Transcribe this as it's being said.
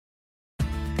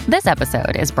This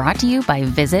episode is brought to you by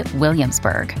Visit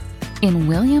Williamsburg. In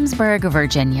Williamsburg,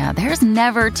 Virginia, there's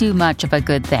never too much of a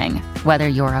good thing. Whether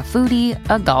you're a foodie,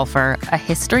 a golfer, a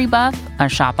history buff, a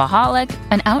shopaholic,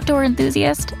 an outdoor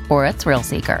enthusiast, or a thrill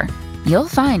seeker, you'll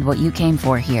find what you came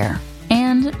for here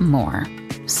and more.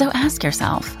 So ask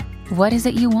yourself, what is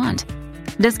it you want?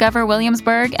 Discover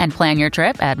Williamsburg and plan your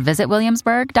trip at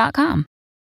visitwilliamsburg.com.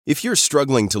 If you're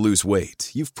struggling to lose weight,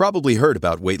 you've probably heard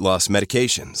about weight loss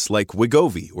medications like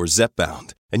Wegovy or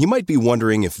Zepbound, and you might be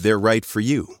wondering if they're right for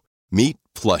you. Meet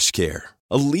PlushCare,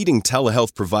 a leading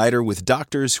telehealth provider with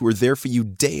doctors who are there for you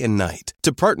day and night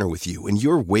to partner with you in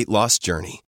your weight loss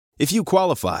journey. If you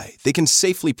qualify, they can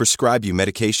safely prescribe you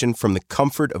medication from the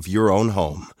comfort of your own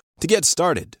home. To get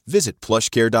started, visit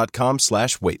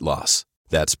plushcare.com/weight-loss.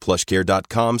 That's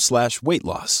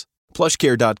plushcare.com/weight-loss.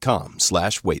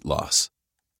 plushcare.com/weight-loss.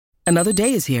 Another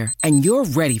day is here, and you're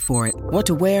ready for it. What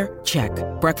to wear? Check.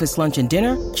 Breakfast, lunch, and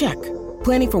dinner? Check.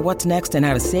 Planning for what's next and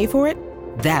how to save for it?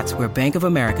 That's where Bank of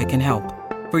America can help.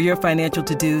 For your financial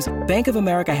to-dos, Bank of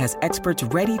America has experts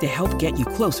ready to help get you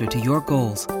closer to your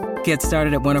goals. Get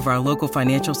started at one of our local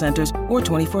financial centers or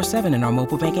 24/7 in our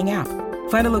mobile banking app.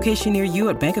 Find a location near you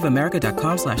at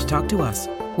bankofamerica.com/talktous.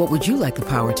 What would you like the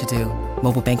power to do?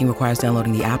 Mobile banking requires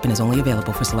downloading the app and is only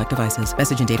available for select devices.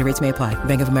 Message and data rates may apply.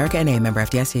 Bank of America N.A., member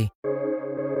FDIC.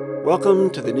 Welcome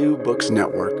to the New Books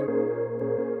Network.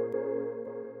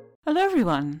 Hello,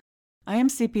 everyone. I am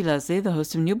C.P. Leslie, the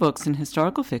host of New Books in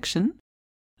Historical Fiction,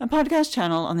 a podcast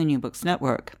channel on the New Books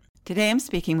Network. Today I'm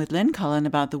speaking with Lynn Cullen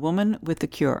about The Woman with the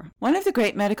Cure. One of the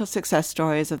great medical success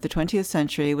stories of the 20th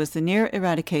century was the near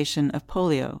eradication of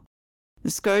polio, the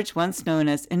scourge once known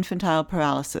as infantile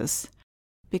paralysis,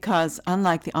 because,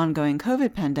 unlike the ongoing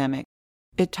COVID pandemic,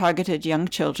 it targeted young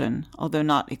children, although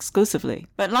not exclusively.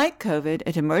 But like COVID,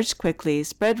 it emerged quickly,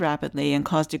 spread rapidly, and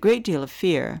caused a great deal of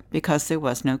fear because there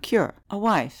was no cure. A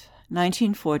wife,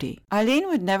 1940. Eileen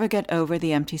would never get over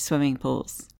the empty swimming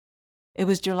pools. It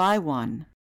was July 1.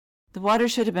 The water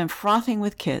should have been frothing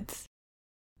with kids.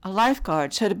 A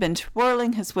lifeguard should have been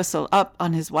twirling his whistle up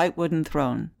on his white wooden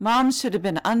throne. Moms should have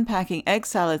been unpacking egg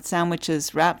salad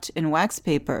sandwiches wrapped in wax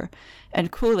paper and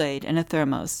Kool-Aid in a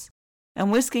thermos,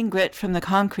 and whisking grit from the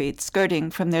concrete skirting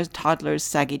from their toddlers'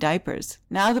 saggy diapers.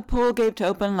 Now the pool gaped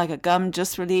open like a gum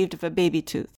just relieved of a baby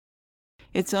tooth.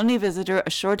 Its only visitor a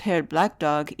short-haired black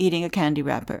dog eating a candy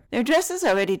wrapper. Their dresses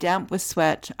already damp with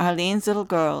sweat, Arlene's little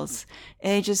girls,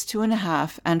 ages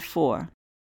 2.5 and 4,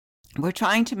 were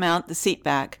trying to mount the seat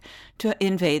back to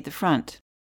invade the front.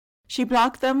 She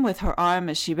blocked them with her arm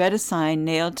as she read a sign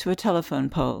nailed to a telephone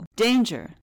pole.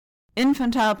 Danger!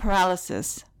 Infantile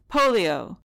paralysis!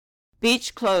 Polio!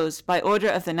 Beach closed by order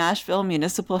of the Nashville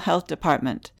Municipal Health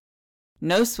Department.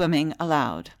 No swimming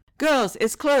allowed. Girls,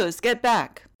 it's closed. Get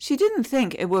back. She didn't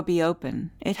think it would be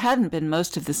open. It hadn't been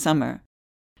most of the summer.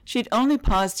 She'd only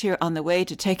paused here on the way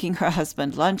to taking her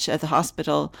husband lunch at the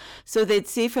hospital so they'd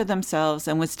see for themselves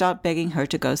and would stop begging her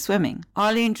to go swimming.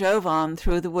 Arlene drove on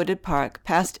through the wooded park,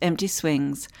 past empty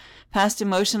swings, past a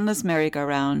motionless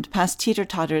merry-go-round, past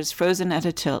teeter-totters frozen at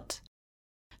a tilt.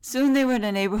 Soon they were in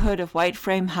a neighborhood of white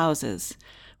frame houses,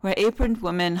 where aproned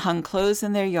women hung clothes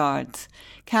in their yards,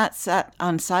 cats sat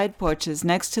on side porches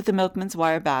next to the milkman's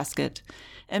wire basket,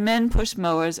 and men pushed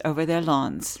mowers over their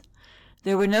lawns.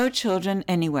 There were no children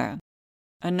anywhere.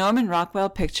 A Norman Rockwell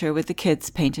picture with the kids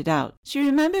painted out. She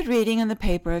remembered reading in the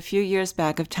paper a few years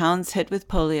back of towns hit with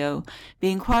polio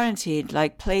being quarantined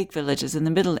like plague villages in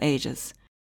the Middle Ages.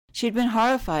 She'd been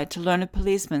horrified to learn of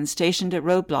policemen stationed at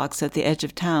roadblocks at the edge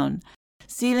of town,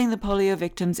 sealing the polio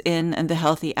victims in and the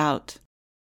healthy out.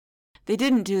 They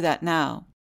didn't do that now.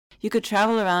 You could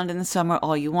travel around in the summer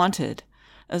all you wanted,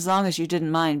 as long as you didn't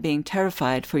mind being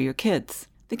terrified for your kids.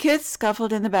 The kids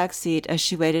scuffled in the back seat as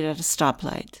she waited at a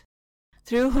stoplight.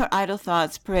 Through her idle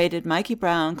thoughts paraded Mikey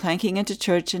Brown clanking into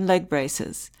church in leg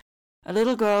braces, a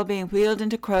little girl being wheeled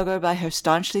into Kroger by her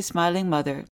staunchly smiling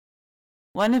mother,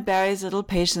 one of Barry's little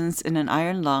patients in an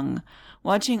iron lung,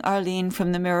 watching Arlene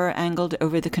from the mirror angled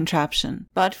over the contraption.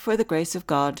 But for the grace of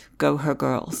God, go her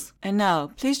girls. And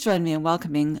now, please join me in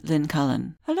welcoming Lynn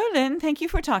Cullen. Hello, Lynn. Thank you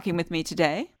for talking with me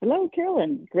today. Hello,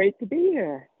 Carolyn. Great to be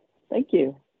here. Thank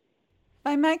you.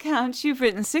 By my count, you've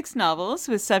written 6 novels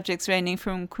with subjects ranging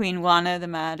from Queen Juana the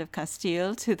Mad of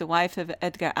Castile to the wife of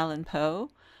Edgar Allan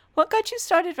Poe. What got you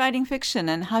started writing fiction,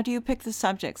 and how do you pick the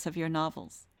subjects of your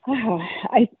novels?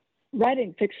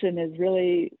 Writing fiction is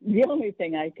really the only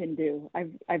thing I can do.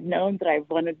 I've known that I've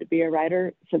wanted to be a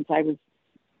writer since I was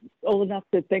old enough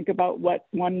to think about what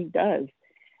one does.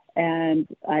 And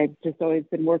I've just always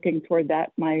been working toward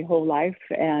that my whole life.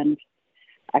 And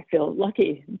I feel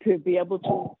lucky to be able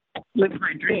to live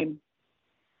my dream.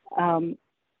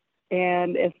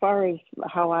 And as far as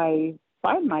how I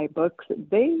find my books,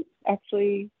 they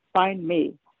actually find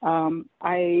me.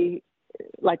 I,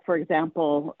 like, for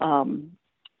example,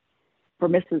 for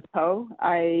Mrs. Poe,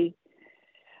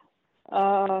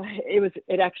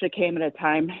 it actually came at a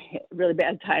time, really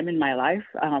bad time in my life.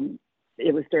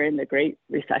 It was during the Great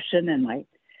Recession, and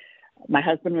my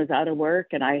husband was out of work,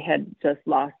 and I had just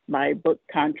lost my book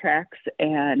contracts,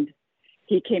 and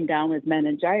he came down with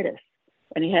meningitis,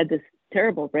 and he had this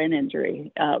terrible brain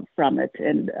injury from it.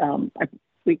 And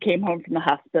we came home from the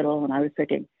hospital, and I was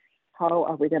thinking, how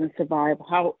are we going to survive?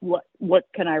 What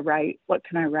can I write? What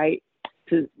can I write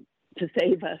to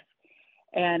save us?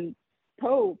 And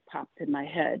Poe popped in my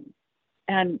head.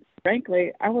 And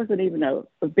frankly, I wasn't even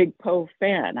a big Poe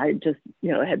fan. I just,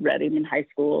 had read him in high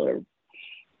school, or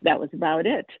that was about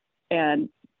it. And,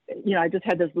 I just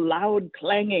had this loud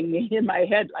clanging in my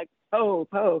head, like Poe,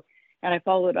 Poe. And I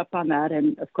followed up on that.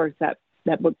 And of course, that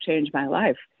book changed my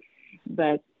life.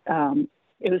 But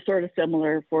it was sort of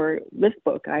similar for this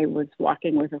book. I was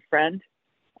walking with a friend.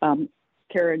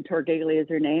 Karen Torgheglia is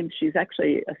her name. She's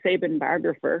actually a Sabin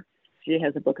biographer. She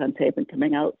has a book on Sabin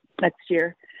coming out next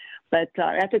year. But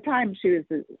at the time, she was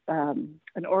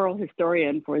an oral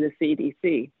historian for the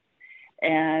CDC.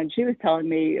 And she was telling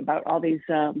me about all these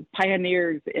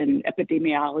pioneers in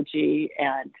epidemiology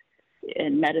and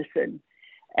in medicine.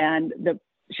 And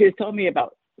she was telling me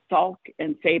about Salk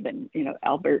and Sabin,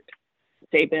 Albert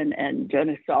Sabin and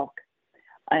Jonas Salk,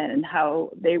 and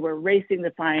how they were racing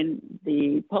to find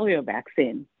the polio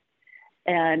vaccine.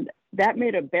 And that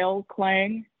made a bell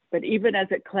clang. But even as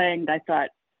it clanged, I thought,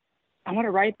 I want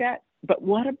to write that. But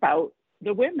what about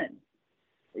the women?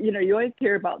 You always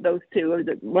hear about those two. It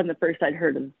was one of the first I'd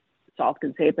heard of Salk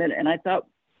and Sabin. And I thought,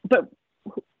 but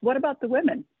what about the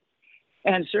women?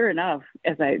 And sure enough,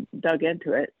 as I dug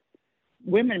into it,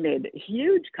 women made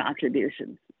huge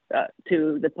contributions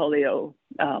to the polio,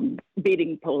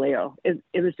 beating polio.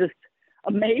 It was just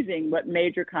amazing what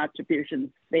major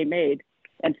contributions they made.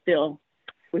 And still,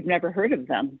 we've never heard of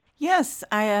them. Yes,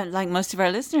 I, like most of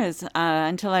our listeners,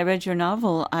 until I read your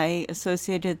novel, I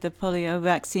associated the polio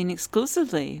vaccine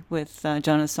exclusively with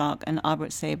Jonas Salk and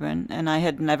Albert Sabin, and I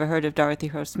had never heard of Dorothy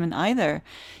Horstman either.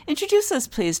 Introduce us,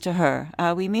 please, to her.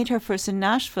 We meet her first in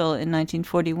Nashville in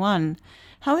 1941.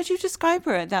 How would you describe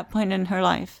her at that point in her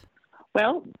life?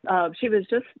 Well, she was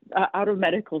just out of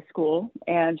medical school,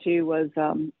 and she was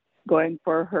going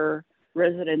for her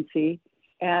residency.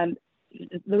 And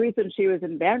the reason she was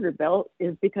in Vanderbilt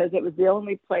is because it was the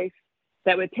only place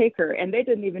that would take her, and they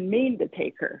didn't even mean to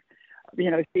take her.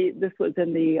 This was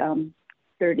in the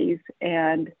 30s,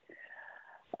 and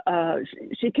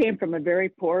she came from a very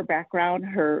poor background.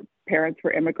 Her parents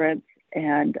were immigrants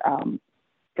and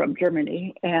from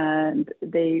Germany, and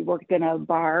they worked in a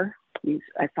bar.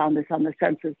 I found this on the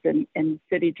census in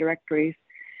city directories,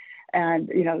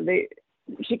 and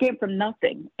she came from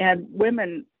nothing. And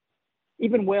women,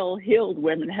 even well-heeled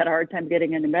women, had a hard time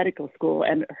getting into medical school,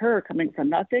 and her coming from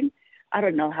nothing, I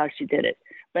don't know how she did it.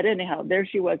 But anyhow, there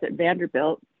she was at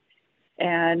Vanderbilt,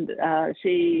 and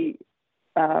she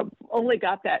only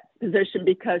got that position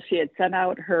because she had sent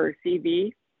out her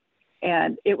CV,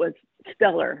 and it was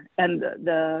stellar. And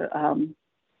the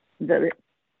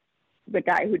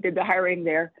guy who did the hiring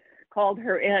there called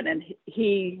her in, and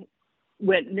he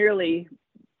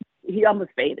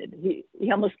almost fainted. He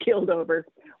almost keeled over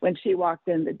when she walked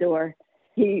in the door.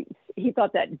 He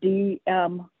thought that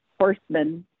D.M.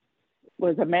 Horstman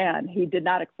was a man. He did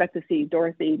not expect to see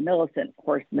Dorothy Millicent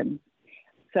Horstman.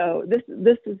 So this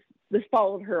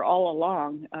followed her all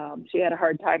along. She had a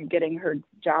hard time getting her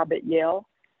job at Yale.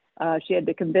 She had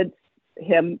to convince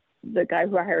him, the guy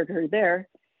who hired her there,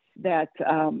 that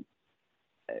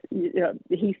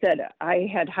he said, I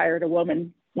had hired a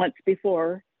woman once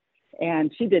before,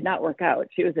 and she did not work out.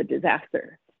 She was a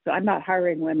disaster. So I'm not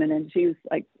hiring women. And she was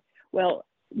like, well,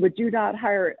 would you not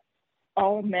hire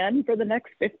all men for the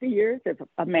next 50 years if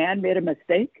a man made a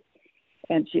mistake?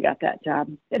 And she got that job.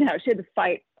 Anyhow, she had to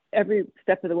fight every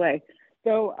step of the way.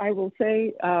 So I will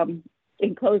say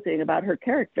in closing about her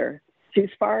character, she's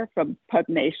far from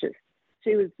pugnacious.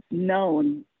 She was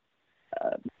known.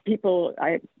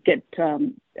 I get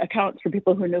accounts from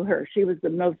people who knew her. She was the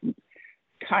most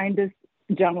kindest,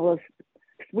 gentlest,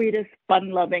 sweetest,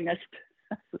 fun-lovingest,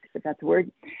 if that's a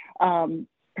word,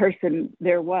 person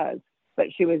there was. But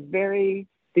she was very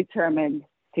determined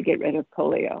to get rid of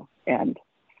polio. And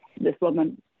this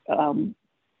woman,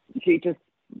 she just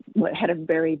had a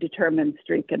very determined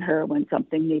streak in her when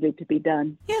something needed to be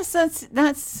done. Yes,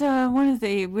 that's one of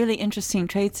the really interesting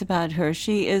traits about her.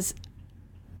 She is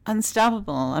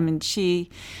unstoppable. I mean, she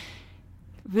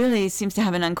really seems to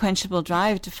have an unquenchable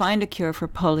drive to find a cure for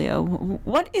polio.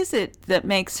 What is it that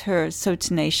makes her so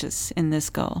tenacious in this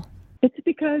goal? It's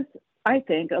because I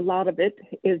think a lot of it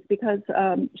is because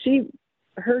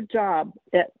her job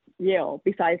at Yale,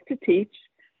 besides to teach,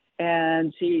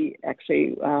 and she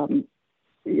actually,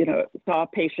 saw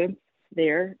patients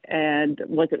there and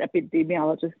was an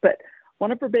epidemiologist. But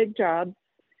one of her big jobs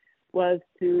was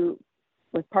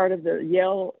part of the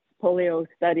Yale Polio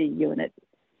Study Unit,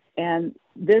 and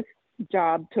this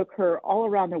job took her all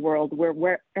around the world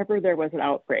wherever there was an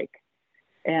outbreak.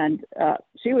 And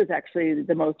she was actually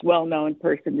the most well-known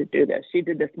person to do this. She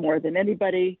did this more than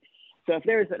anybody. So if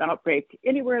there was an outbreak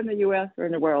anywhere in the U.S. or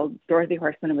in the world, Dorothy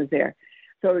Horstman was there.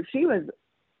 So she was,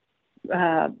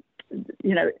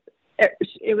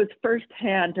 it was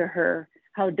firsthand to her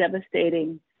how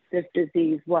devastating this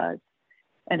disease was,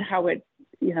 and how it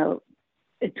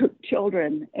took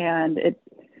children and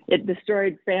it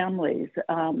destroyed families.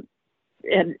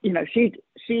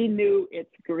 She knew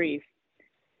its grief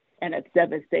and its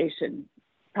devastation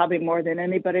probably more than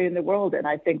anybody in the world. And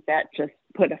I think that just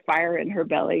put a fire in her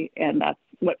belly, and that's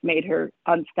what made her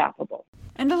unstoppable.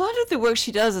 And a lot of the work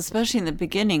she does, especially in the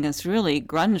beginning, is really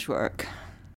grunge work.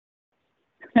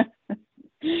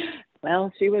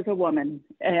 Well, she was a woman,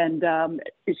 and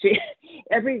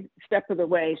every step of the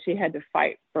way, she had to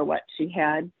fight for what she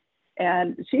had.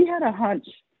 And she had a hunch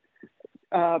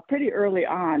pretty early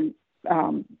on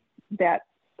that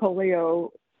polio,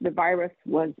 the virus,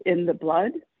 was in the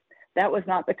blood. That was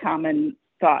not the common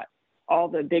thought. All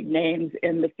the big names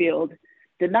in the field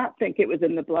did not think it was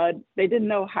in the blood. They didn't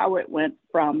know how it went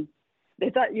they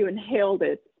thought you inhaled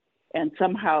it and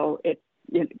somehow it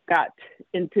got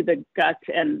into the gut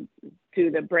and to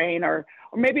the brain, or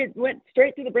maybe it went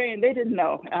straight to the brain. They didn't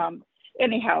know.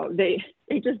 Anyhow, they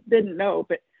just didn't know.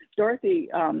 But Dorothy,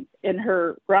 in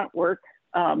her grunt work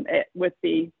with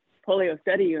the polio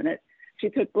study unit, she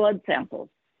took blood samples.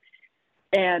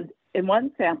 And in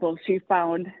one sample, she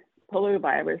found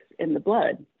poliovirus in the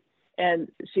blood. And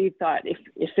she thought, if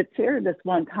it's here this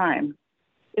one time,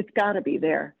 it's got to be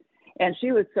there. And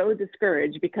she was so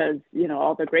discouraged because,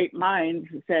 all the great minds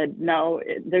said, no,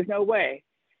 there's no way.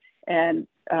 And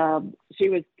she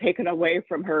was taken away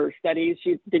from her studies.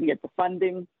 She didn't get the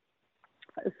funding.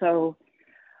 So,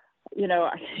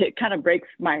 it kind of breaks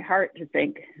my heart to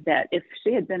think that if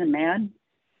she had been a man,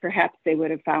 perhaps they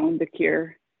would have found the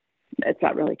cure. It's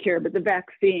not really a cure, but the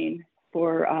vaccine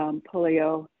for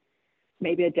polio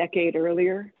maybe a decade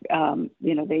earlier.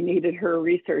 They needed her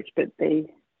research, but they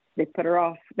put her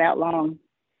off that long.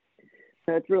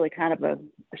 So it's really kind of a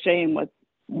shame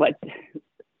what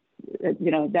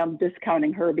them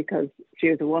discounting her because she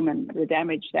was a woman, the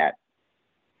damage that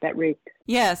wreaked.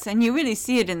 Yes, and you really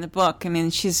see it in the book. I mean,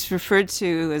 she's referred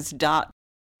to as Dot.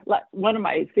 One of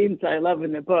my scenes I love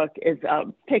in the book is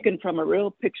taken from a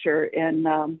real picture in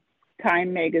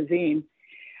Time magazine,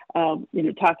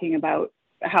 talking about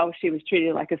how she was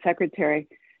treated like a secretary.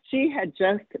 She had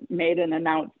just made an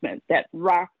announcement that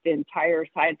rocked the entire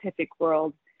scientific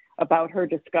world about her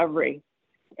discovery.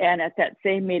 And at that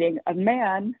same meeting, a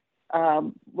man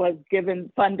was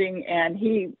given funding, and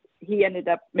he ended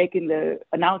up making the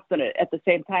announcement at the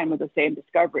same time with the same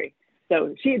discovery.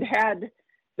 So she'd had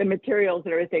the materials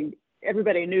and everything.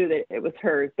 Everybody knew that it was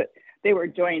hers, but they were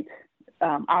joint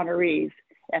honorees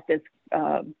at this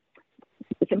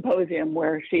symposium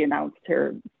where she announced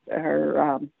her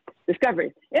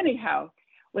discovery. Anyhow,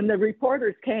 when the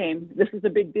reporters came, this was a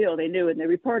big deal. They knew, and the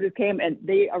reporters came and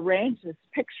they arranged this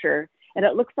picture, and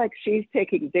it looks like she's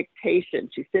taking dictation.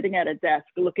 She's sitting at a desk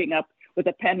looking up with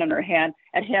a pen in her hand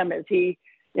at him as he,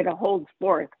 holds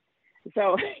forth.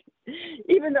 So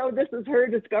even though this is her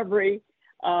discovery,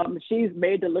 she's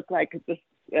made to look like this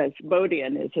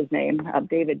Bodian is his name,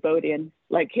 David Bodian,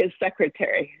 like his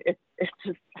secretary. It's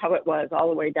just how it was all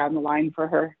the way down the line for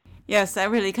her. Yes, that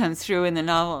really comes through in the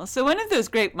novel. So one of those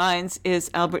great minds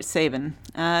is Albert Sabin.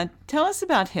 Tell us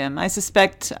about him. I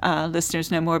suspect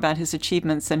listeners know more about his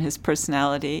achievements than his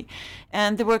personality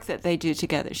and the work that they do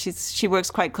together. She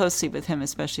works quite closely with him,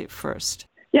 especially at first.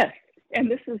 Yes,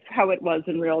 and this is how it was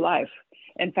in real life.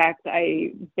 In fact,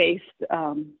 I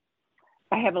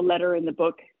have a letter in the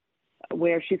book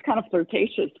where she's kind of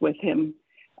flirtatious with him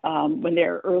when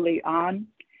they're early on.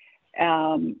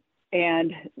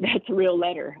 And that's a real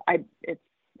letter. It's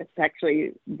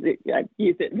actually, I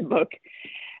use it in the book.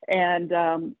 And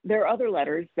there are other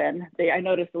letters then. I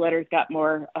noticed the letters got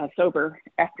more sober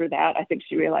after that. I think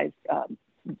she realized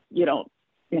you don't,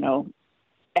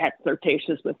 act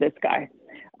flirtatious with this guy.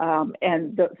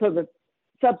 And so the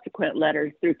subsequent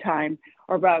letters through time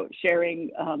are about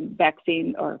sharing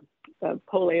vaccine or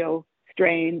polio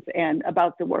strains and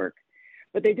about the work.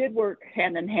 But they did work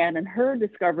hand in hand, and her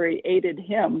discovery aided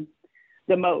him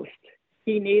the most.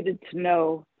 He needed to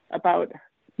know about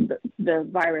the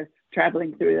virus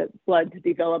traveling through the blood to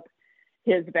develop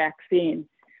his vaccine.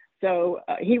 So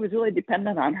he was really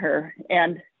dependent on her.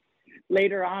 And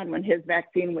later on, when his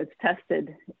vaccine was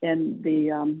tested in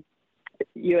the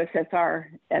USSR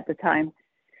at the time,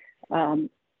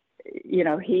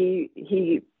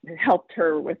 he helped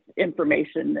her with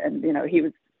information, and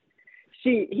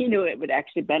he knew it would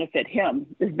actually benefit him.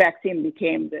 This vaccine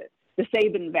became the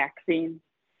Sabin vaccine,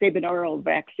 Sabin oral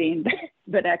vaccine,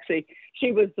 but actually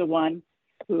she was the one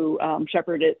who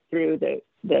shepherded it through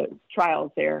the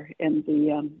trials there in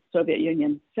the Soviet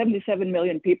Union. 77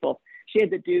 million people. She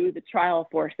had to do the trial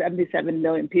for 77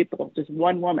 million people, just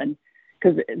one woman,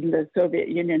 because in the Soviet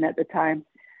Union at the time,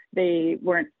 they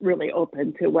weren't really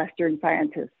open to Western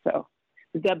scientists. So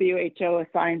the WHO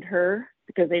assigned her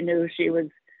because they knew she was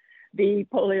the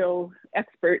polio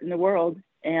expert in the world.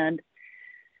 And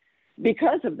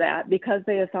because of that, because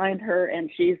they assigned her and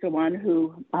she's the one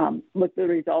who looked at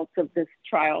the results of this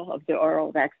trial of the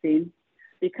oral vaccine,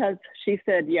 because she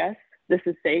said, yes, this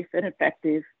is safe and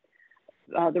effective.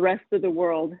 The rest of the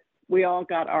world, we all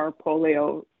got our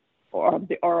polio or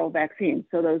the oral vaccine.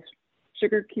 So those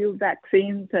sugar cube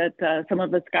vaccines that some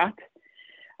of us got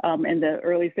in the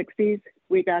early 60s,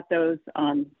 we got those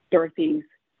on Dorothy's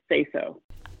say-so.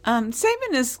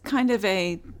 Sabin is kind of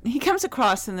he comes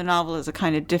across in the novel as a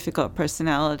kind of difficult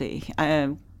personality.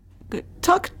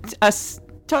 Talk to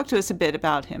us a bit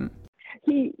about him.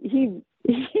 He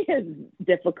is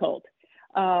difficult.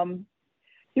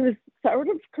 He was sort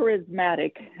of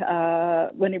charismatic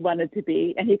when he wanted to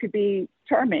be, and he could be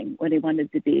charming when he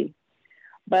wanted to be.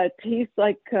 But he's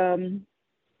like,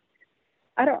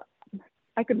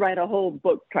 I could write a whole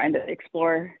book trying to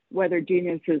explore whether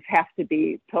geniuses have to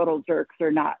be total jerks or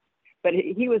not. But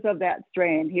he was of that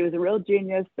strain. He was a real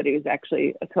genius, but he was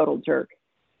actually a total jerk.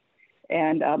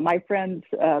 And my friend's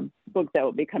book that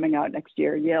will be coming out next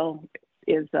year, Yale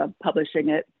is publishing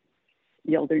it,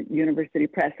 Yale University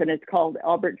Press, and it's called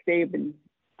Albert Sabin,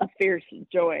 A Fierce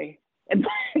Joy. And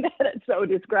that so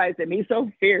describes him. He's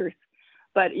so fierce,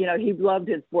 but he loved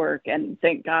his work, and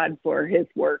thank God for his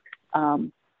work.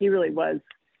 He really was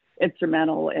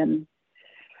instrumental in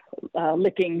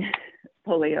licking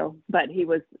polio, but he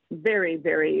was very,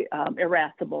 very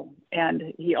irascible,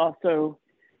 and he also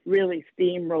really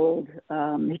steamrolled.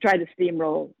 He tried to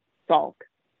steamroll Salk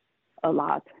a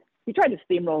lot. He tried to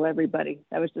steamroll everybody.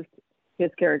 That was just his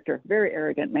character. Very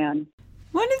arrogant man.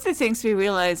 One of the things we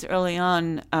realized early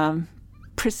on,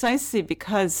 precisely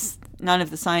because none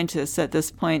of the scientists at this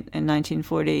point in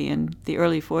 1940 and the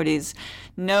early 40s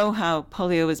know how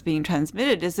polio is being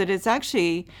transmitted, is that it's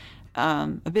actually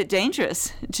a bit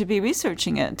dangerous to be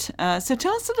researching it. So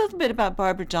tell us a little bit about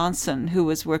Barbara Johnson, who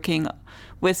was working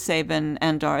with Sabin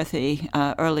and Dorothy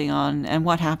early on, and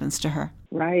what happens to her.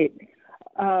 Right.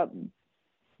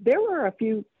 There were a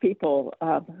few people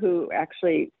who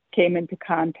actually came into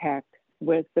contact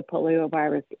with the polio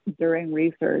virus during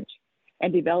research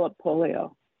and developed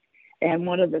polio. And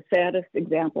one of the saddest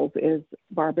examples is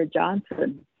Barbara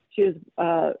Johnson. She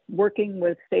was working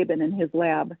with Sabin in his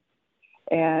lab,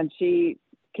 and she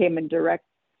came in direct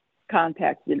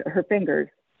contact. Her fingers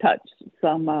touched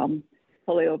some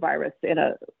polio virus in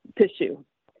a tissue,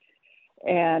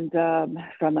 and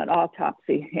from an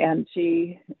autopsy. And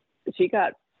she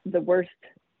got the worst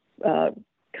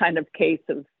kind of case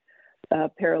of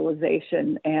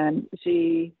paralyzation, and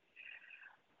she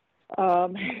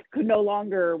could no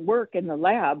longer work in the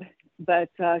lab, but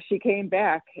she came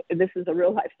back. This is a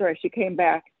real life story. She came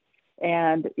back,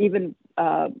 and even,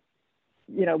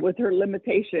 with her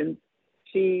limitations,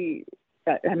 she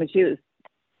was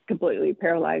completely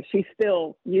paralyzed. She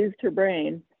still used her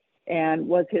brain and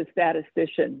was his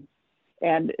statistician.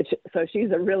 And so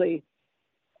she's a really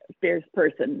fierce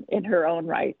person in her own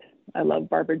right. I love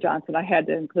Barbara Johnson. I had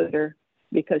to include her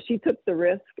because she took the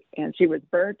risk, and she was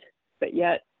burnt, but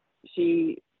yet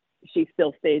she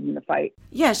still stayed in the fight.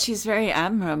 Yeah, she's very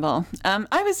admirable.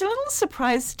 I was a little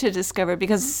surprised to discover,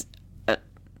 because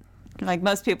like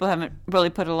most people haven't really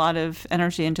put a lot of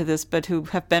energy into this, but who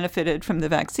have benefited from the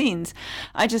vaccines,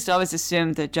 I just always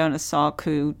assumed that Jonas Salk,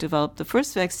 who developed the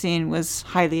first vaccine, was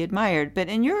highly admired. But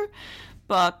in your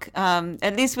book,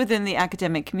 at least within the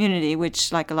academic community,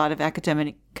 which, like a lot of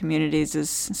academic communities, is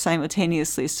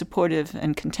simultaneously supportive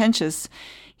and contentious,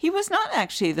 he was not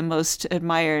actually the most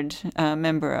admired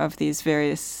member of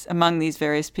among these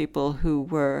various people who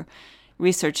were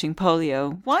researching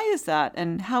polio. Why is that,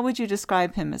 and how would you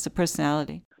describe him as a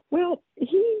personality? Well,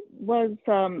 he was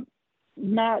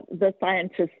not the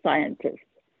scientist.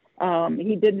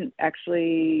 He didn't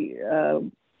actually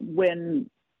win.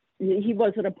 He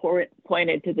wasn't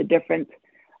appointed to the different,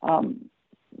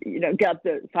 got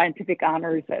the scientific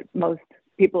honors that most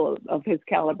people of his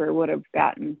caliber would have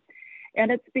gotten.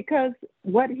 And it's because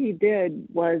what he did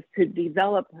was to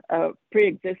develop a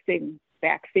pre-existing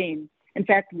vaccine. In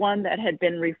fact, one that had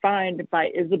been refined by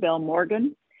Isabel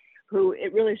Morgan, who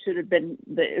it really should have been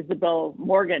the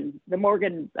Morgan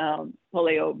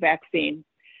polio vaccine.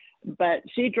 But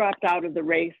she dropped out of the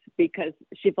race because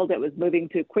she felt it was moving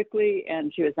too quickly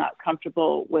and she was not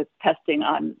comfortable with testing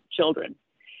on children.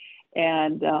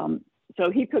 And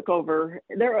so he took over.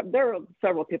 There are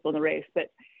several people in the race, but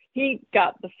he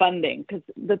got the funding because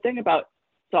the thing about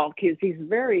Salk is he's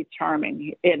very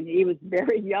charming and he was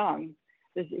very young.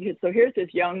 So here's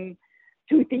this young,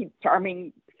 toothy,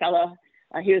 charming fella.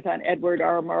 He was on Edward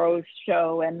R. Murrow's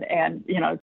show, and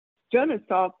Jonas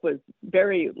Salk was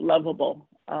very lovable,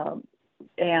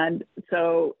 and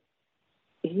so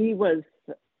he was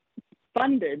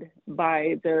funded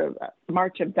by the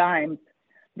March of Dimes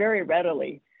very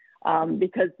readily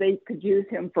because they could use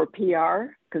him for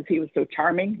PR because he was so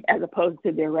charming, as opposed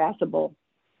to the irascible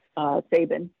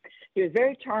Sabin. He was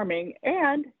very charming,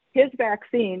 and his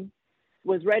vaccine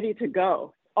was ready to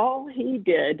go. All he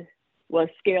did was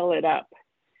scale it up.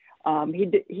 He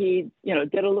did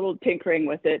a little tinkering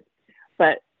with it,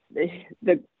 but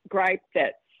the gripe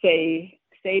that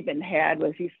Sabin had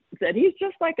was he said he's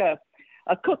just like a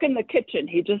cook in the kitchen.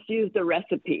 He just used a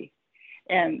recipe,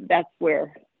 and that's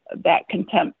where that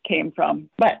contempt came from.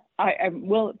 But I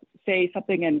will say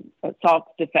something in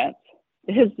Salk's defense.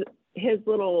 His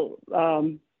little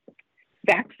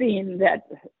vaccine that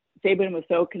Sabin was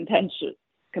so contemptuous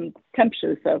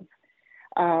of,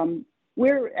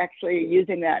 we're actually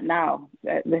using that now.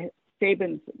 The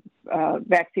Sabin's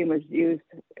vaccine was used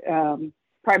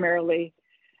primarily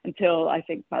until I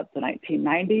think about the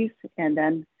 1990s, and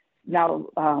then now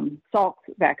Salk's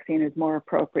vaccine is more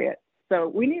appropriate. So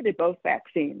we needed both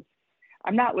vaccines.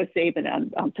 I'm not with Sabin.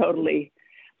 I'm totally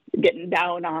getting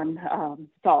down on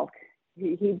Salk.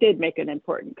 He did make an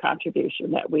important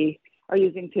contribution that we are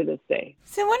using to this day.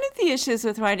 So one of the issues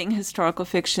with writing historical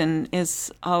fiction is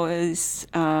always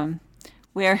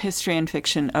where history and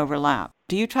fiction overlap.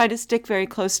 Do you try to stick very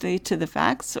closely to the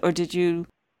facts, or did you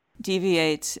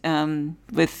deviate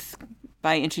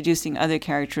by introducing other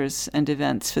characters and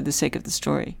events for the sake of the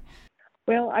story?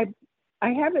 Well, I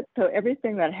have it so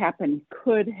everything that happened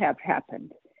could have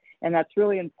happened, and that's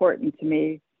really important to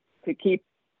me to keep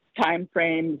time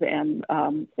frames and,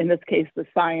 in this case, the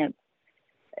science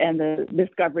and the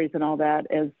discoveries and all that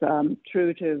as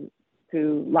true to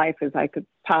life as I could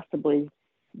possibly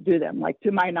do them, like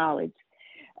to my knowledge.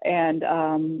 And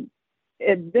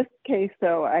in this case,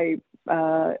 though, I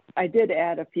did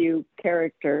add a few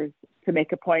characters to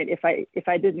make a point if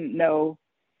I didn't know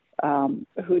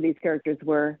who these characters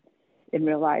were in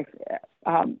real life.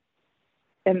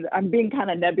 And I'm being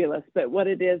kind of nebulous, but what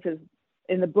it is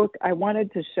in the book, I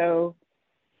wanted to show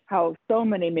how so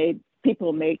many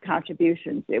people made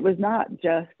contributions. It was not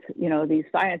just, these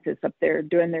scientists up there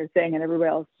doing their thing and everybody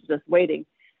else just waiting.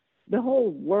 The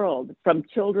whole world, from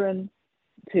children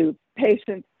to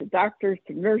patients, to doctors,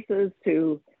 to nurses,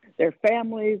 to their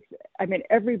families. I mean,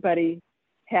 everybody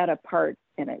had a part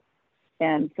in it.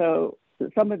 And so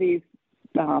some of these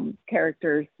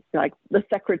characters, like the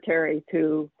secretary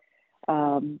to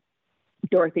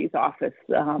Dorothy's office,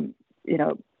 I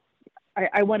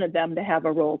wanted them to have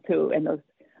a role too. And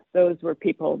those were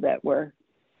people that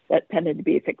tended to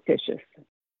be fictitious.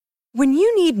 When you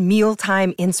need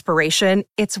mealtime inspiration,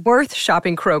 it's worth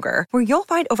shopping Kroger, where you'll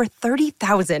find over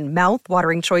 30,000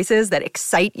 mouth-watering choices that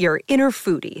excite your inner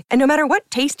foodie. And no matter what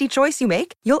tasty choice you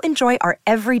make, you'll enjoy our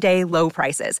everyday low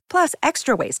prices, plus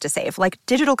extra ways to save, like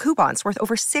digital coupons worth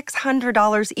over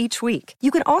 $600 each week. You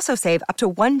can also save up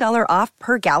to $1 off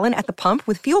per gallon at the pump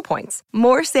with fuel points.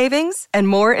 More savings and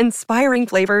more inspiring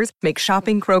flavors make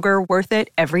shopping Kroger worth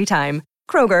it every time.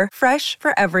 Kroger, fresh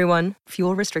for everyone.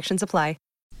 Fuel restrictions apply.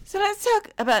 So let's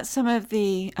talk about some of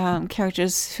the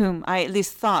characters whom I at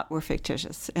least thought were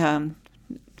fictitious,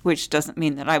 which doesn't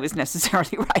mean that I was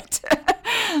necessarily right.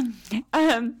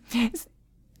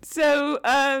 So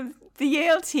the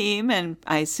Yale team, and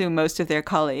I assume most of their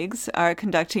colleagues, are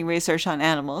conducting research on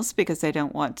animals because they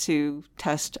don't want to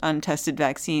test untested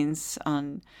vaccines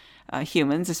on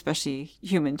humans, especially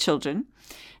human children.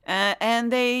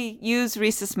 And they use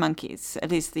rhesus monkeys, at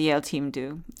least the Yale team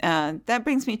do. That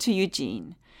brings me to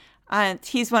Eugene.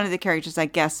 He's one of the characters I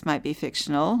guess might be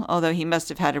fictional, although he must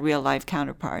have had a real-life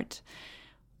counterpart.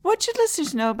 What should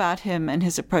listeners know about him and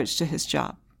his approach to his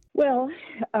job? Well,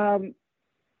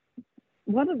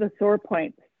 one of the sore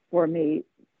points for me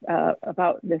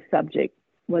about this subject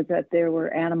was that there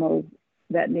were animals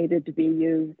that needed to be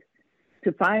used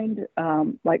to find,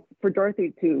 like for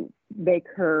Dorothy to make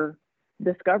her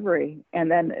discovery,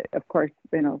 and then of course,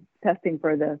 testing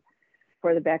for the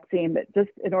vaccine. But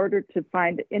just in order to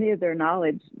find any of their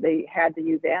knowledge, they had to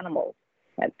use animals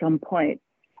at some point.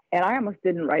 And I almost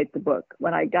didn't write the book.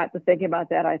 When I got to thinking about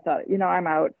that, I thought, I'm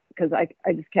out, because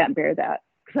I just can't bear that,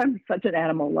 because I'm such an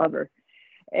animal lover.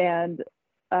 And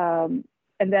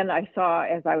then I saw,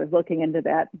 as I was looking into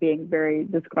that, being very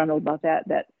disgruntled about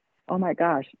that, oh my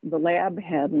gosh, the lab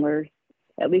handlers,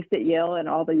 at least at Yale and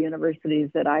all the universities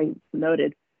that I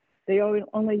noted, they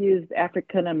only used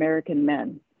African American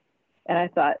men. And I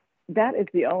thought, that is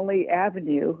the only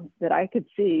avenue that I could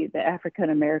see the African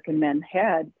American men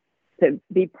had to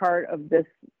be part of this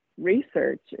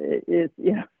research, is,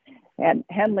 and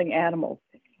handling animals.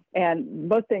 And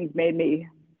both things made me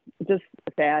just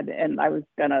sad, and I was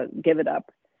going to give it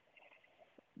up.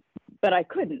 But I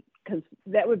couldn't, because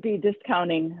that would be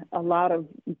discounting a lot of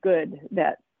good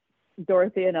that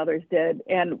Dorothy and others did.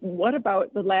 And what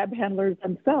about the lab handlers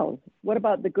themselves? What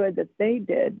about the good that they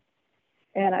did?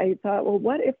 And I thought, well,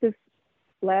 what if this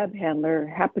lab handler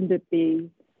happened to be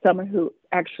someone who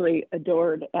actually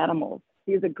adored animals?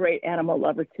 He's a great animal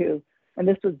lover too. And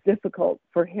this was difficult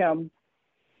for him.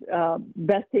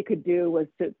 Best he could do was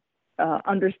to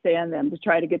understand them, to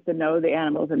try to get to know the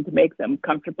animals and to make them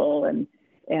comfortable and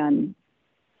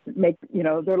make,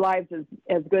 their lives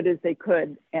as good as they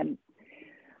could. And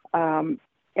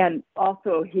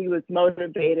also he was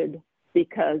motivated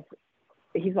because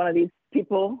he's one of these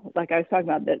people, like I was talking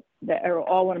about, that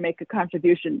all want to make a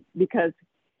contribution because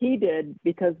he did,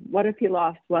 because what if he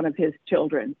lost one of his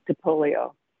children to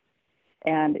polio?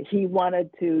 And he wanted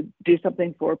to do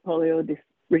something for polio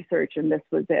research, and this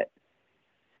was it.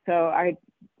 So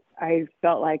I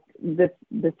felt like this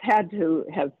had to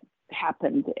have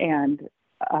happened, and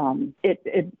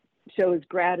it shows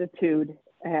gratitude.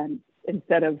 And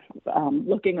instead of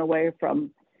looking away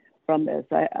from this,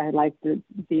 I like to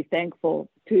be thankful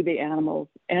to the animals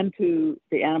and to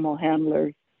the animal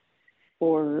handlers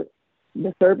for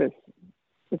the service,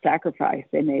 the sacrifice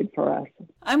they made for us.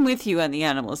 I'm with you on the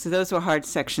animals. So those were hard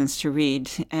sections to read.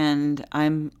 And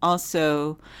I'm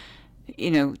also,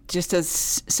 just as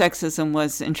sexism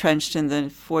was entrenched in the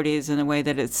 40s in a way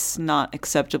that it's not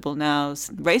acceptable now,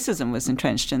 racism was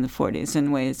entrenched in the 40s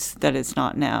in ways that it's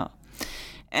not now.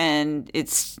 And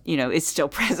it's still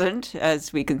present,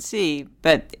 as we can see,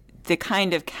 but the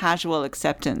kind of casual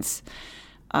acceptance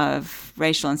of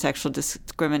racial and sexual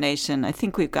discrimination, I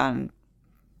think we've gone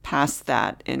past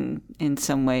that in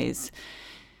some ways.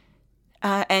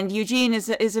 And Eugene is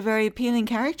a very appealing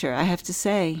character, I have to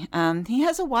say. He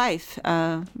has a wife,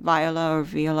 Viola,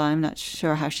 I'm not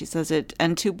sure how she says it,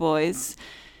 and 2 boys.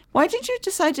 Why did you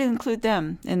decide to include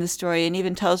them in the story and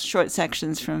even tell short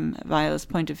sections from Viola's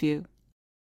point of view?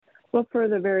 Well, for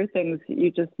the very things that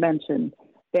you just mentioned,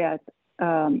 that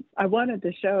I wanted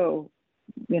to show,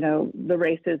 the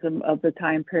racism of the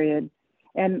time period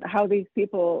and how these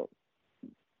people,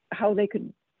 how they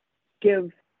could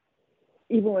give,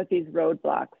 even with these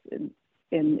roadblocks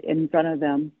in front of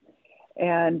them.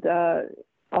 And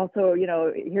also,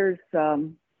 here's,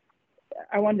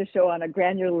 I wanted to show on a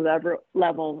granular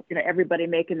level, everybody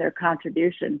making their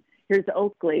contribution. Here's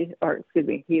Oakley,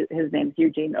 his name's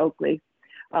Eugene Oakley.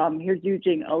 Here's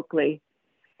Eugene Oakley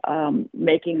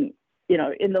making,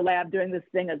 in the lab doing this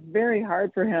thing that's very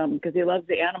hard for him because he loves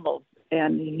the animals,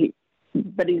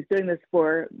 but he's doing this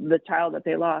for the child that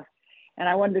they lost. And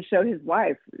I wanted to show his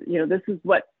wife, this is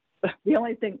what the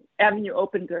only avenue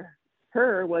open to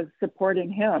her was supporting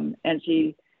him, and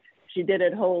she did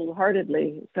it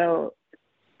wholeheartedly. So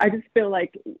I just feel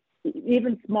like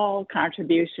even small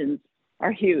contributions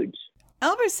are huge.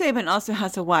 Albert Sabin also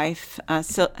has a wife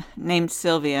named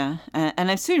Sylvia, and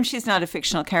I assume she's not a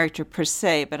fictional character per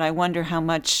se, but I wonder how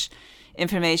much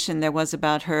information there was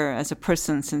about her as a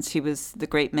person, since he was the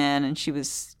great man and she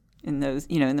was in those,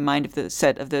 in the mind of the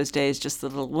set of those days, just the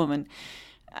little woman.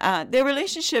 Their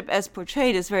relationship as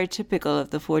portrayed is very typical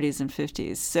of the 40s and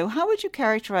 50s. So how would you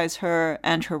characterize her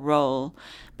and her role,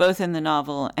 both in the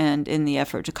novel and in the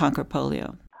effort to conquer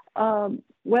polio?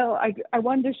 Well, I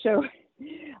wanted to show,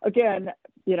 again,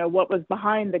 what was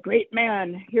behind the great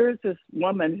man. Here's this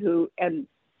woman who, and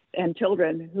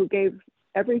children who gave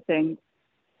everything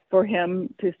for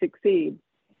him to succeed.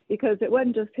 Because it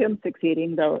wasn't just him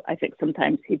succeeding, though I think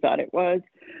sometimes he thought it was,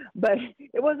 but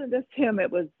it wasn't just him,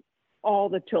 it was all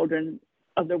the children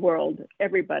of the world,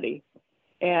 everybody.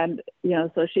 And,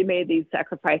 so she made these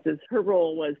sacrifices. Her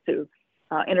role was to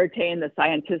entertain the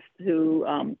scientists who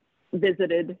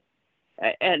visited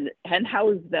and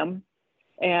housed them,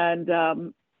 and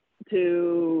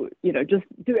to, just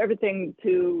do everything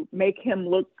to make him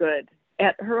look good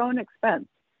at her own expense.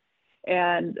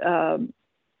 And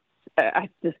I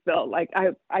just felt like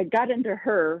I got into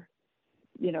her,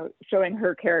 showing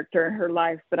her character and her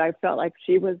life, but I felt like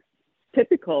she was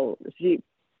typical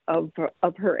of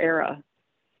her era.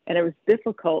 And it was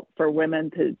difficult for women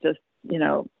to just,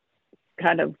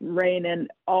 kind of rein in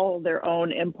all their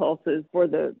own impulses for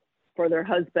their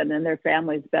husband and their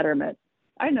family's betterment.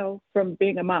 I know from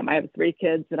being a mom, I have 3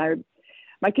 kids, and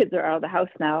my kids are out of the house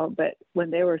now, but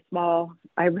when they were small,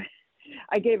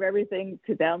 I gave everything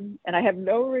to them, and I have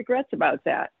no regrets about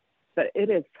that. But it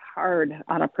is hard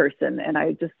on a person. And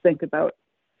I just think about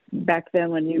back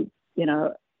then when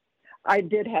I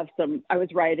did have I was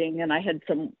writing, and I had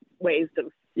some ways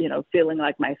of, feeling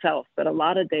like myself. But a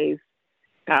lot of days,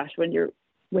 gosh, when you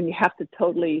have to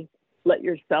totally let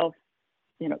yourself,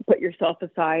 put yourself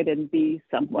aside and be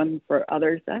someone for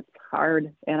others, that's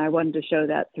hard. And I wanted to show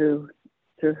that through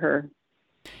her.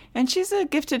 And she's a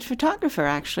gifted photographer,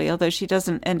 actually, although she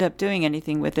doesn't end up doing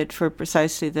anything with it for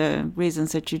precisely the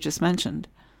reasons that you just mentioned.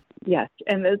 Yes,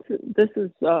 and this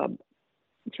is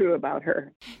true about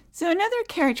her. So another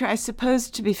character I suppose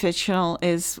to be fictional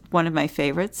is one of my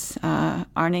favorites,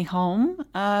 Arne Holm.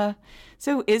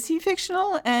 So is he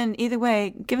fictional? And either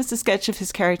way, give us a sketch of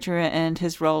his character and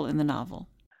his role in the novel.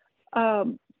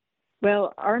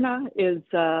 Well, Arne is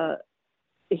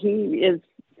he is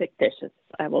fictitious,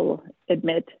 I will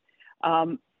admit.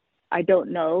 I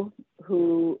don't know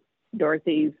who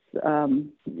Dorothy's, I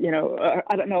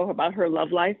don't know about her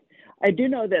love life. I do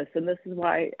know this, and this is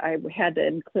why I had to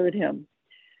include him.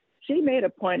 She made a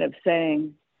point of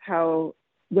saying how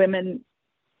women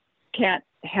can't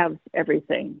have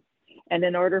everything. And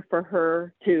in order for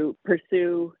her to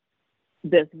pursue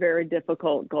this very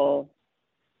difficult goal,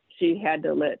 she had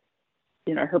to let,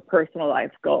 her personal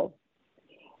life go.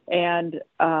 And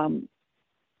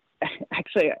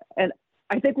actually, and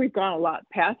I think we've gone a lot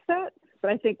past that,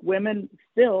 but I think women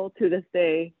still to this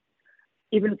day,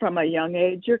 even from a young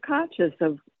age, you're conscious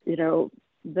of,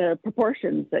 the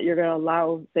proportions that you're going to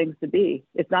allow things to be.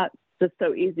 It's not just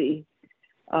so easy.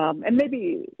 And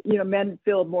maybe, men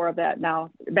feel more of that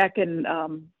now. Back in,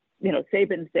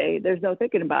 Sabin's day, there's no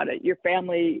thinking about it. Your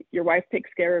family, your wife takes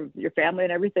care of your family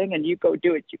and everything, and you go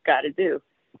do what you've got to do.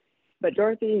 But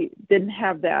Dorothy didn't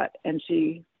have that, and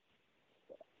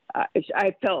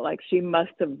I felt like she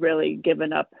must have really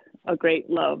given up a great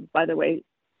love. By the way,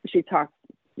 she talked,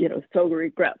 so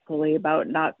regretfully about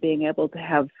not being able to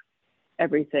have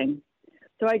everything.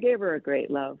 So I gave her a great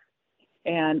love.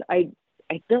 And I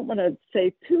don't want to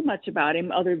say too much about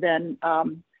him other than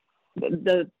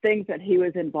the things that he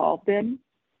was involved in,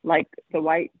 like the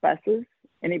white buses.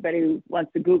 Anybody who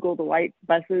wants to Google the white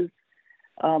buses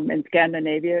in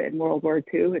Scandinavia in World War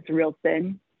II, it's a real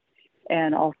thing.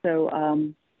 And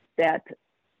also that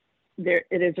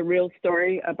it is a real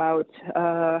story about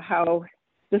how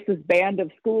this band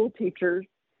of school teachers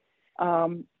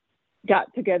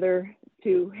got together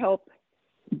to help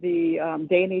the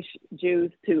Danish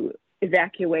Jews to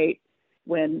evacuate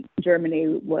when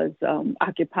Germany was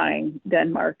occupying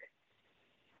Denmark.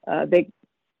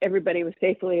 Everybody was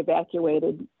safely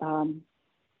evacuated, and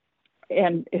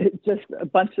it's just a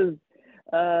bunch of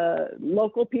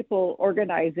local people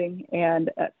organizing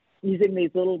and using these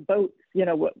little boats,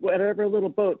 whatever little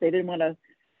boat. They didn't want to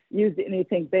use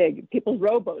anything big. People's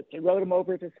rowboats, and rowed them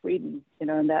over to Sweden,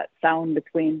 in that sound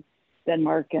between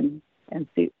Denmark and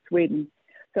Sweden.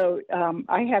 So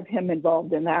I have him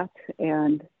involved in that,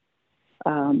 and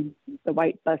the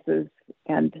white buses,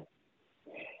 and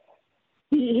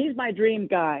he's my dream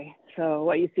guy. So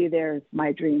what you see there is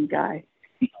my dream guy.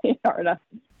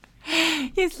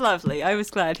 He's lovely. I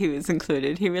was glad he was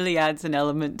included. He really adds an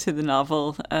element to the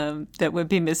novel that would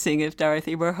be missing if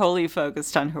Dorothy were wholly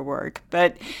focused on her work.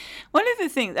 But one of the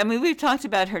things, we've talked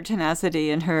about her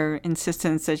tenacity and her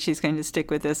insistence that she's going to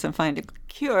stick with this and find a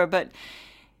cure, but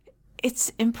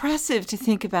it's impressive to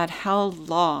think about how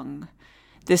long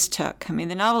this took. The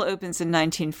novel opens in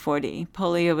 1940.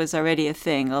 Polio was already a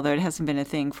thing, although it hasn't been a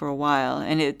thing for a while.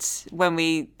 And it's when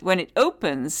it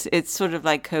opens, it's sort of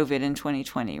like COVID in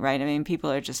 2020, right?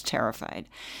 People are just terrified.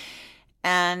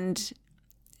 And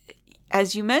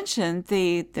as you mentioned,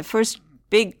 the first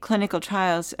big clinical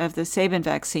trials of the Sabin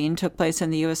vaccine took place in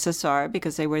the USSR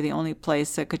because they were the only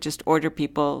place that could just order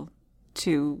people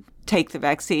to take the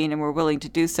vaccine and were willing to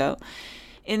do so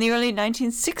in the early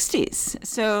 1960s.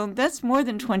 So that's more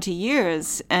than 20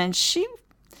 years. And she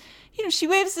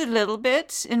waves a little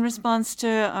bit in response to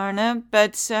Arne,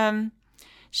 but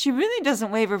she really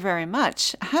doesn't waver very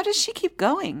much. How does she keep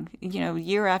going,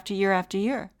 year after year after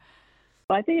year?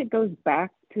 Well, I think it goes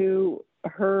back to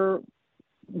her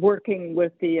working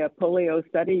with the polio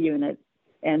study unit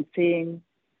and seeing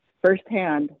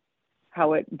firsthand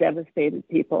how it devastated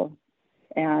people.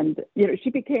 And, she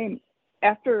became,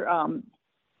 after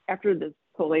this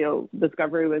polio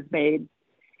discovery was made,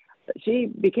 she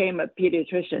became a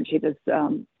pediatrician. She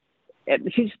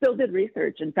still did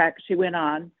research. In fact, she went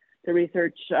on to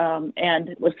research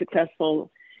and was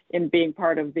successful in being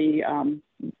part of the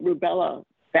rubella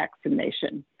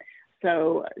vaccination.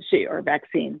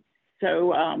 Vaccine.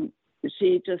 So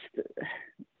she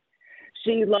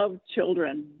loved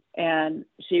children, and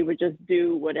she would just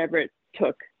do whatever it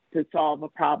took to solve a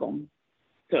problem.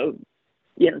 So,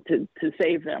 to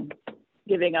save them,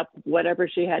 giving up whatever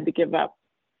she had to give up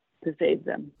to save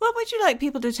them. What would you like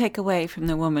people to take away from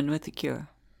the woman with the cure?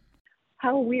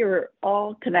 How we are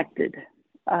all connected.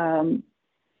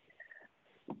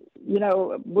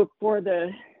 Before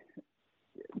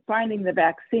finding the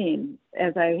vaccine,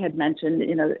 as I had mentioned,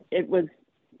 it was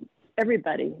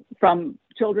everybody, from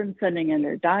children sending in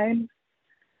their dimes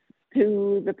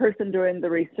to the person doing the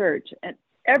research and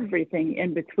everything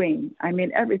in between. I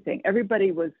mean, everything.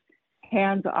 Everybody was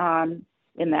hands-on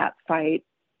in that fight.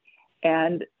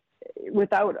 And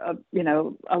without a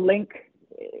link,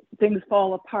 things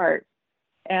fall apart.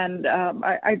 And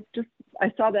I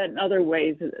saw that in other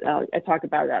ways. I talk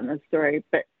about that in the story,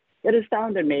 but it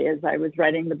astounded me as I was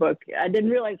writing the book. I didn't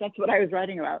realize that's what I was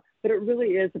writing about, but it really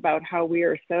is about how we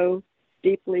are so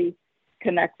deeply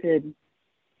connected.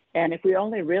 And if we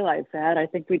only realized that, I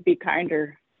think we'd be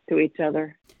kinder to each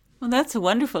other. Well, that's a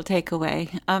wonderful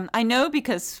takeaway. I know,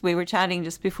 because we were chatting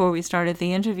just before we started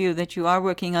the interview, that you are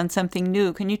working on something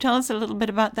new. Can you tell us a little bit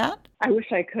about that? I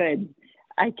wish I could.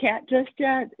 I can't just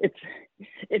yet.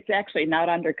 It's actually not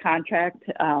under contract.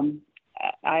 I'm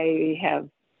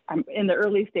in the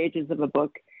early stages of a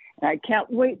book, and I can't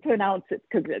wait to announce it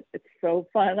because it's so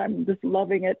fun. I'm just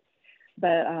loving it.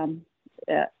 But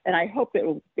and I hope it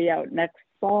will be out next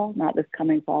fall, not this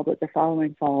coming fall, but the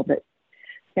following fall. But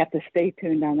you have to stay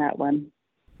tuned on that one.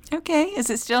 Okay. Is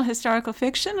it still historical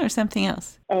fiction or something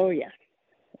else? Oh, yes.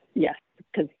 Yes,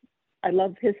 because I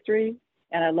love history,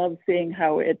 and I love seeing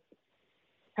how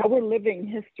we're living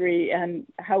history and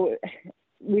how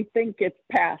we think it's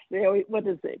past. What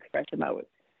is the expression about it?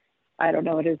 I don't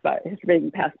know what it is about history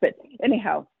being past, but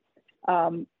anyhow,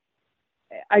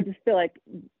 I just feel like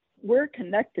we're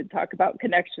connected. Talk about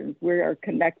connections. We are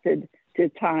connected to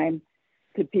time,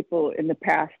 to people in the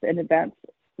past and events.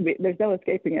 There's no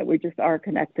escaping it. We just are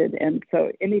connected. And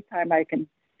so anytime I can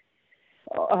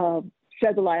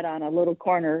shed the light on a little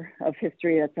corner of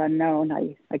history that's unknown,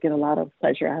 I get a lot of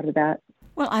pleasure out of that.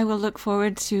 Well, I will look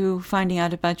forward to finding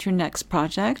out about your next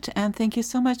project. And thank you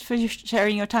so much for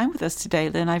sharing your time with us today,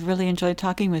 Lynn. I've really enjoyed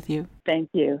talking with you. Thank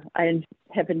you. I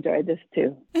have enjoyed this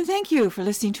too. And thank you for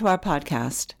listening to our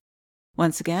podcast.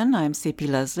 Once again, I'm C.P.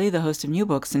 Lesley, the host of New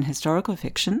Books in Historical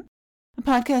Fiction, a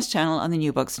podcast channel on the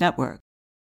New Books Network.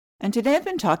 And today I've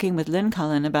been talking with Lynn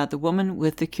Cullen about the woman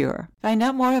with the cure. Find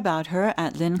out more about her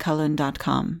at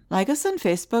lynncullen.com. Like us on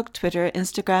Facebook, Twitter,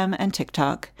 Instagram, and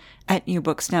TikTok at New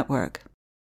Books Network.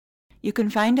 You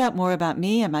can find out more about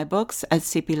me and my books at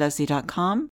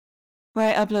cplesley.com,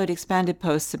 where I upload expanded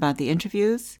posts about the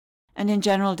interviews and in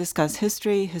general discuss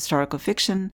history, historical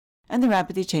fiction, and the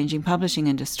rapidly changing publishing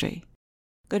industry.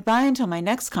 Goodbye until my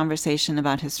next conversation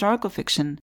about historical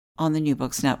fiction on the New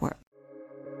Books Network.